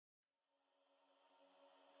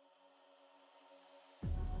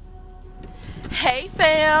Hey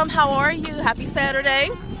fam, how are you? Happy Saturday.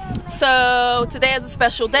 So today is a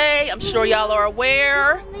special day. I'm sure y'all are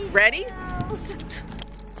aware. Ready?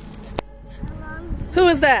 Who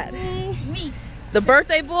is that? Me. The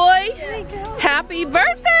birthday boy? Happy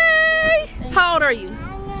birthday! How old are you?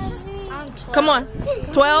 I'm 12. Come on.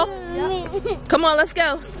 12? Yep. Come on, let's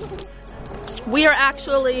go. We are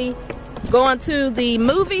actually going to the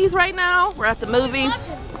movies right now. We're at the movies.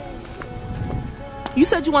 You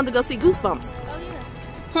said you wanted to go see Goosebumps.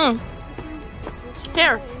 Oh, yeah.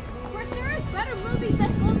 Here. But there is better movies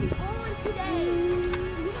that's going to be on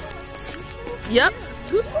today. Yep.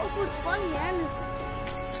 Goosebumps was fun, man.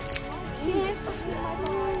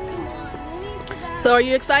 So are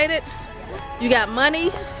you excited? You got money?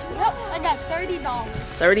 Yep, I got $30.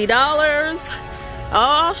 $30.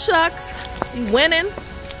 Oh, shucks. You winning?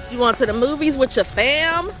 You going to the movies with your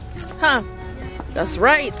fam? Huh? That's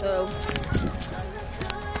right. So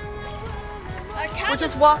we're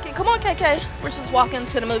just walking. Come on, KK. We're just walking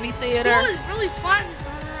to the movie theater. School is really fun.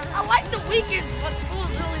 I like the weekends, but school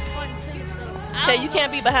is really fun too. So Okay, you can't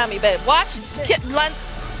be behind me, babe. Watch.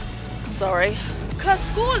 Sorry. Cause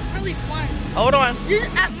school is really fun. Hold on.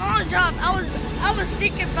 At my job, I was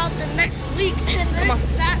thinking about the next week and then Come on.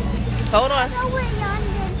 that. Hold on.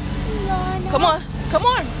 Come on. Come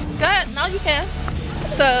on. Go ahead. No, you can.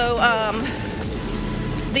 So,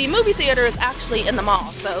 the movie theater is actually in the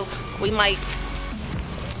mall, so we might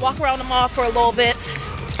walk around the mall for a little bit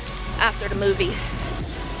after the movie.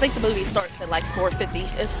 I think the movie starts at like 4:50.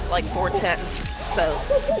 It's like 4:10. So,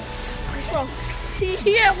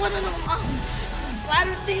 He had one of them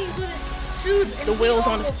slider things with his shoes. And the wheels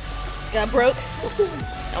on it got broke.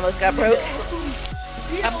 Almost got broke.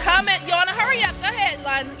 I'm coming. Yawn, hurry up. Go ahead,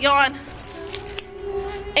 Yawn.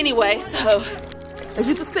 Anyway, so as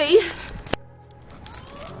you can see,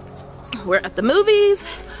 we're at the movies.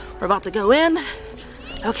 We're about to go in.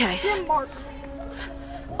 Okay.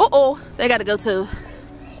 Uh-oh, they gotta go too.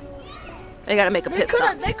 They gotta make a pit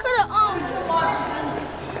stop. They could have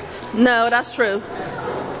No, that's true.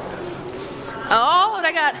 Oh,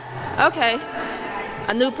 they got, okay.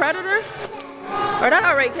 A new Predator? Or that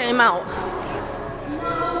already came out?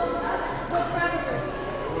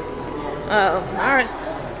 Oh, alright.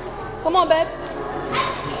 Come on, babe.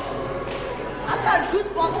 I thought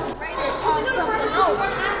Goosebumps was rated on something else.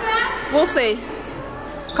 We'll see.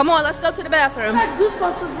 Come on, let's go to the bathroom. I thought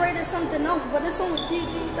Goosebumps was rated something else, but it's only PG.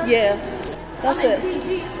 Yeah, that's it.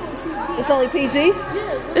 PG, It's only PG?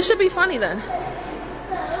 Yeah. It should be funny then.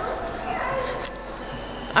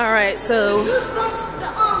 Alright, so.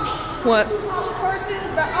 Goosebumps, What? the person,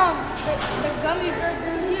 the gummy bear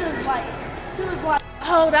dude, he was like,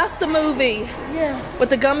 Oh, that's the movie. yeah. With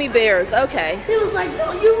the gummy bears. Okay. He was like,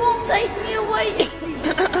 no, you won't take me away. He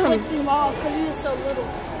just flipped him off because he was so little.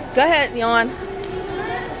 Go ahead, Yawn.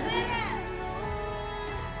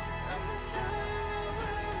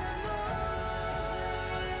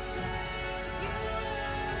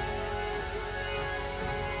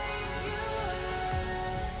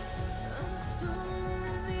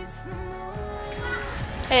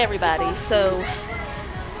 Hey everybody, so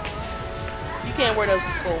you can't wear those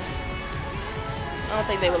to school. I don't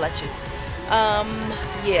think they would let you.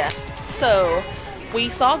 Yeah. So we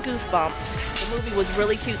saw Goosebumps. The movie was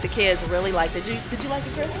really cute. The kids really liked it. Did you like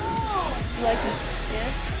it, Chris? You liked it? Yeah.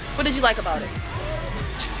 What did you like about it?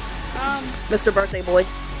 Mr. Birthday Boy.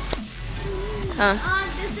 Huh?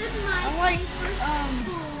 This is my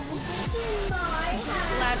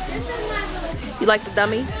You like the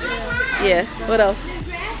dummy? Yeah. What else?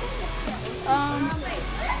 I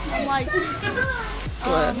liked.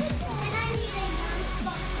 What?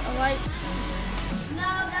 I liked.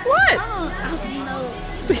 What? I don't know.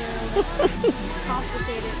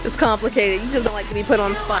 Complicated. It's complicated. You just don't like to be put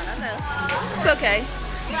on the spot. I know. It's okay.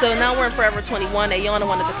 So now we're in Forever 21. Ayana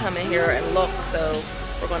wanted to come in here and look, so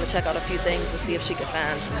we're going to check out a few things to see if she can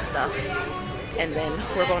find some stuff. And then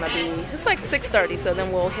we're going to be, it's like 6:30, so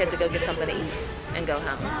then we'll head to go get something to eat and go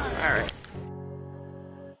home. All right.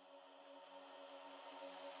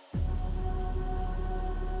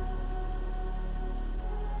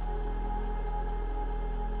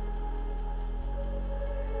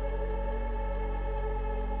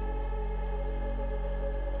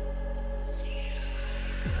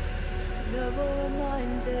 Never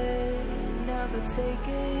reminded, never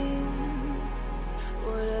taking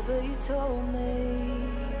whatever you told me.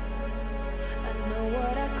 I know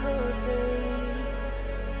what I could be,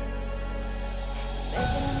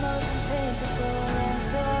 making emotion paintable and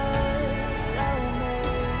so tell me,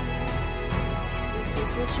 is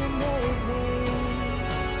this what you made me?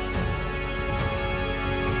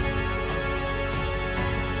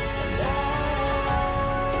 And I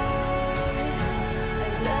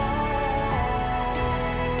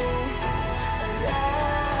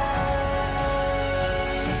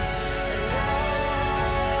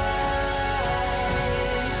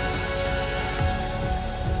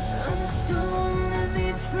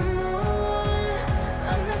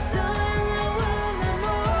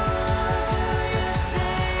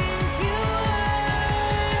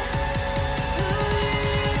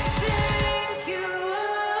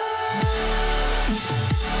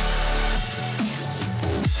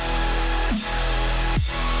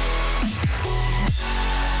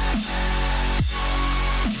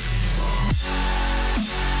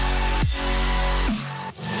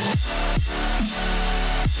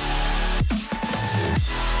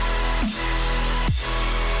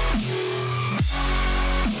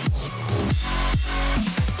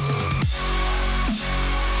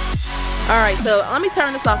Alright, so let me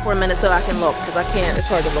turn this off for a minute so I can look, because I can't. It's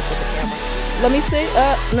hard to look with the camera. Let me see.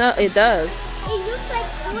 No, it does. It looks like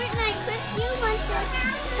Fortnite. Chris, you want this?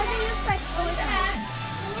 Because it looks like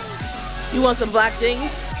Fortnite. You want some black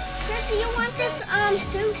jeans? Chris, you want this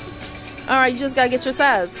suit? Alright, you just gotta get your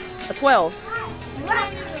size. A 12.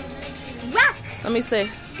 Rock. Rock. Let me see.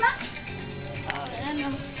 And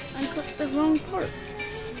I clicked the wrong part.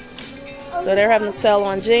 So they're having a sale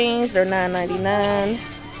on jeans. They're $9.99.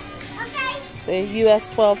 Okay. See, US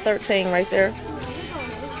 12.13 right there.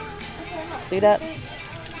 See that?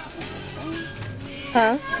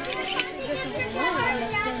 Huh?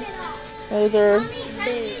 Those are,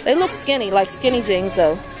 they look skinny, like skinny jeans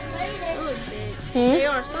though. They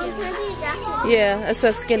are skinny. Yeah, it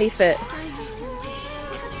says skinny fit.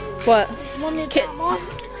 What?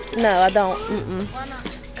 No, I don't. Why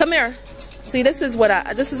not? Come here. See, this is what I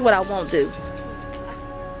won't do.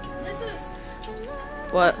 This is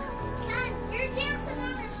What? you're dancing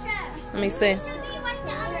on the show. Let me see. Should be like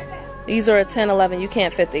the other girl. These are a 10, 11. You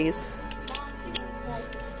can't fit these.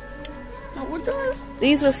 No, what the?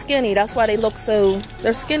 These are skinny. That's why they look so.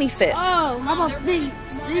 They're skinny fit. Oh, how about these?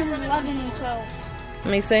 These are 11 and 12s.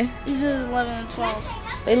 Let me see. These are 11 and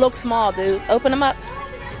 12s. They look small, dude. Open them up.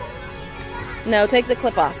 No, take the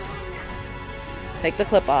clip off. Take the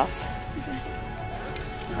clip off.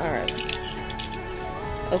 Alright.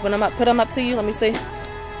 Open them up. Put them up to you. Let me see.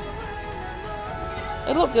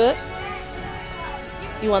 They look good.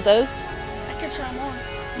 You want those? I can try them on.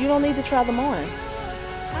 You don't need to try them on.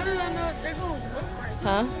 How do I know if they're going to look right?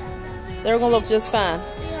 Huh? They're going to look just fine.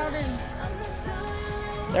 See how they...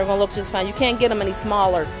 They're going to look just fine. You can't get them any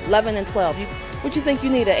smaller. 11 and 12. What you think you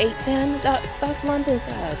need? An 8, 10? That's London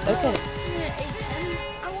size. Okay.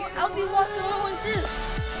 I'll be walking around like this.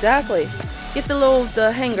 Exactly. Get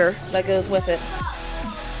the hanger that goes with it.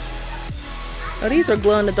 Oh, these are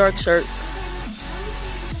glow in the dark shirts.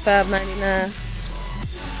 $5.99.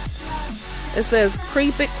 It says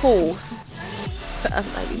creep it cool.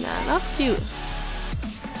 $5.99. That's cute. It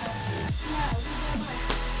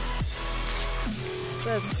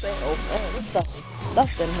says sale. Oh, this stuff is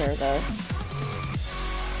stuffed in here though.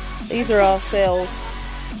 These are all sales.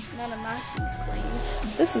 None of my shoes cleaned.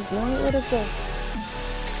 This is not. What is this?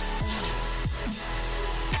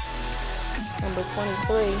 Number 23.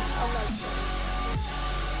 I like that.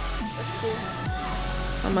 That's cool.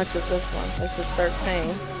 How much is this one? This is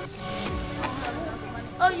 13.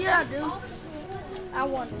 Oh yeah, I do. I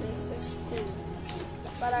want this. It's cool.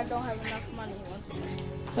 But I don't have enough money once again.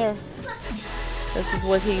 There. This is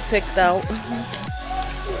what he picked out.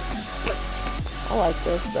 I like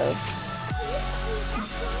this though.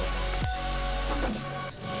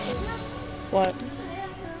 What?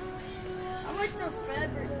 I like the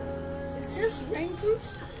fabric. It's just rainproof.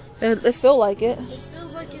 It feel like it. It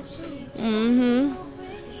feels like it's cheese. Mm-hmm.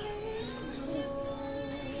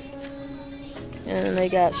 And they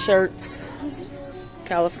got shirts.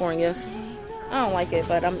 California's. I don't like it,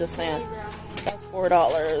 but I'm just saying. That's $4.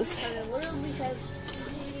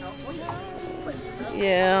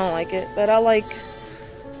 Yeah, I don't like it, but I like.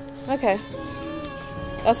 Okay.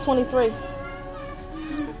 That's 23.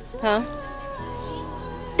 Huh?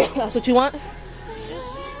 That's what you want?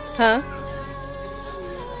 Huh?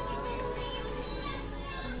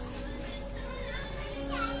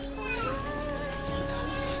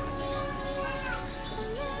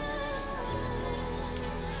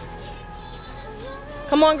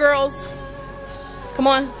 Come on, girls. Come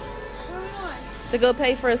on. To go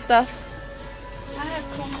pay for his stuff.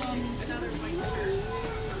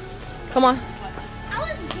 Come on. I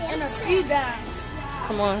was dancing. And a few dimes.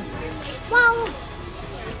 Come on. Wow.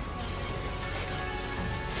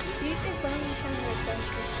 Do you think Bernie's trying to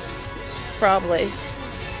attention? Probably.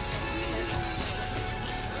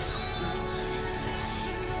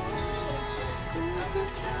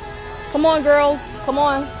 Come on, girls. Come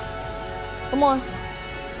on. Come on.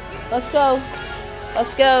 Let's go.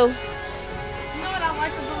 Let's go. You know what I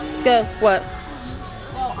like about me? Let's go. What?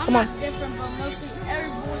 Well, I'm Come not on. different, but mostly every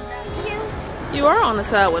boy does. You are on the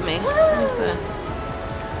side with me. Let me see.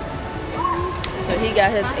 So he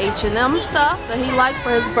got his H&M stuff that he liked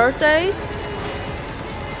for his birthday.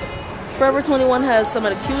 Forever 21 has some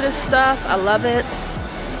of the cutest stuff. I love it.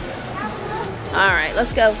 Alright,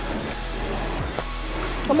 let's go.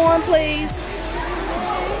 Come on, please.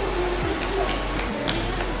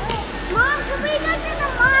 Mom, can we go to the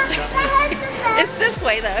mall? It's this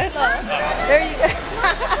way though. Look. There you go.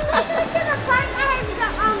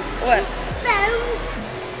 What?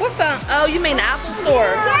 What phone? Oh, you mean the Apple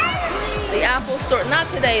store? The Apple store. Not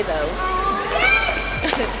today though.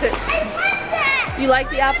 You like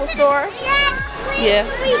the Apple store? Yeah. Yeah.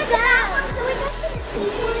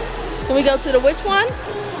 Can we go to the which one?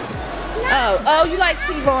 Oh, you like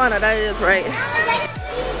SHYVONNE, that is right.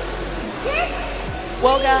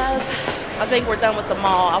 Well guys, I think we're done with the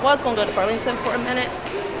mall. I was gonna go to Burlington for a minute.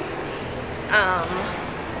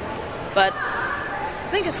 But I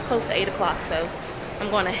think it's close to 8 o'clock, so I'm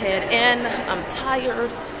going to head in. I'm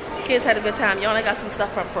tired. Kids had a good time. Yana got some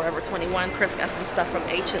stuff from Forever 21. Chris got some stuff from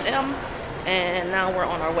H&M. And now we're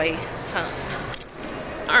on our way home.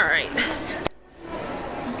 Alright.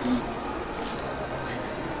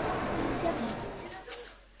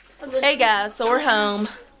 Hey guys, so we're home.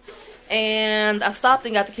 And I stopped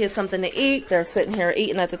and got the kids something to eat. They're sitting here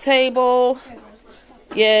eating at the table.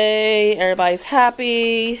 Yay, everybody's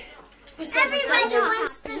happy. Everybody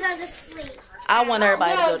wants to go to sleep. I want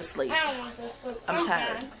everybody to go to sleep. I'm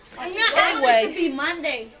tired. Anyway, it be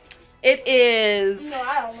Monday. It is No,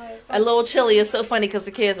 I don't know. a little chilly. It's so funny because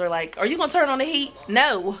the kids are like, are you going to turn on the heat?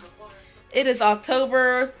 No. It is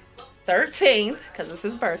October 13th because it's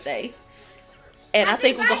his birthday. And I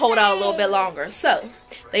think we can hold out a little bit longer. So,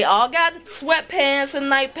 they all got sweatpants and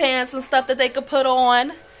night pants and stuff that they could put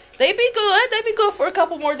on. They'd be good. They'd be good for a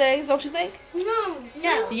couple more days, don't you think? No.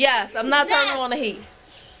 Yes, I'm not turning on the heat.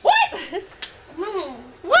 What? No.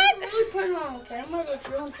 What? Really putting on camera that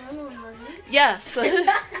you don't turn on the heat? Yes.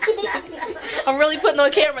 I'm really putting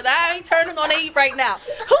on camera that I ain't turning on the heat right now.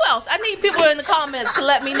 Who else? I need people in the comments to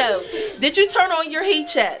let me know. Did you turn on your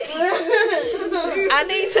heat yet? I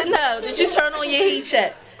need to know. Did you turn on your heat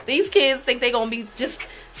yet? These kids think they're going to be just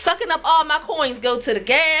sucking up all my coins. Go to the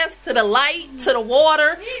gas, to the light, to the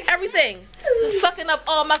water, everything. Sucking up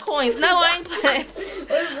all my coins. No, I ain't playing.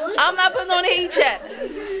 I'm not putting on the heat yet.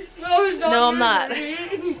 No, I'm not.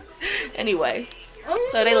 Anyway,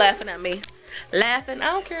 so they laughing at me. Laughing.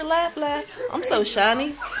 I don't care. Laugh, laugh. I'm so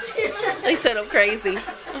shiny. They said I'm crazy.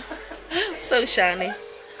 So shiny.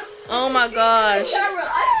 Oh my gosh.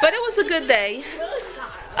 But it was a good day.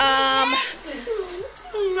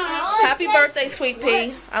 Happy birthday, Sweet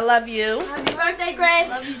Pea. I love you. Happy birthday, Grace.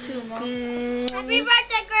 Love you too, Mom. Happy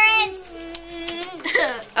birthday, Grace.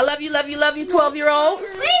 I love you, love you, love you, 12-year-old. We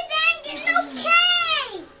didn't get no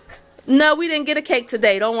cake. No, we didn't get a cake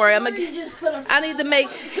today. Don't worry. I need to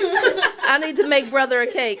make brother a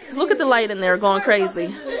cake. Look at the light in there going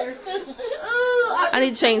crazy. I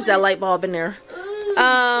need to change that light bulb in there.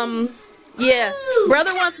 Yeah.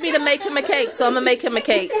 Brother wants me to make him a cake, so I'm gonna make him a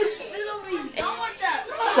cake.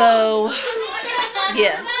 So,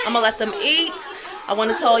 yeah, I'm gonna let them eat. I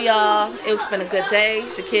want to tell y'all it's been a good day.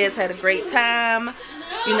 The kids had a great time.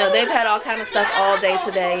 You know, they've had all kind of stuff all day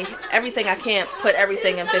today. Everything, I can't put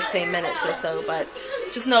everything in 15 minutes or so, but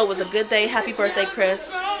just know it was a good day. Happy birthday, Chris.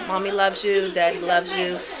 Mommy loves you. Daddy loves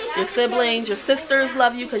you. Your siblings, your sisters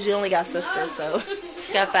love you because you only got sisters, so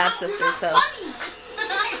you got 5 sisters, so.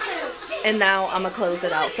 And now I'm going to close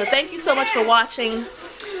it out. So thank you so much for watching.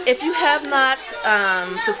 If you have not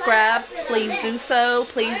subscribed, please do so.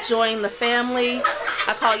 Please join the family.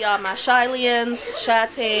 I call y'all my Shyliens, Shy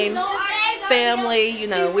Team, family. You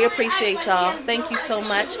know, we appreciate y'all. Thank you so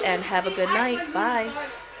much and have a good night. Bye.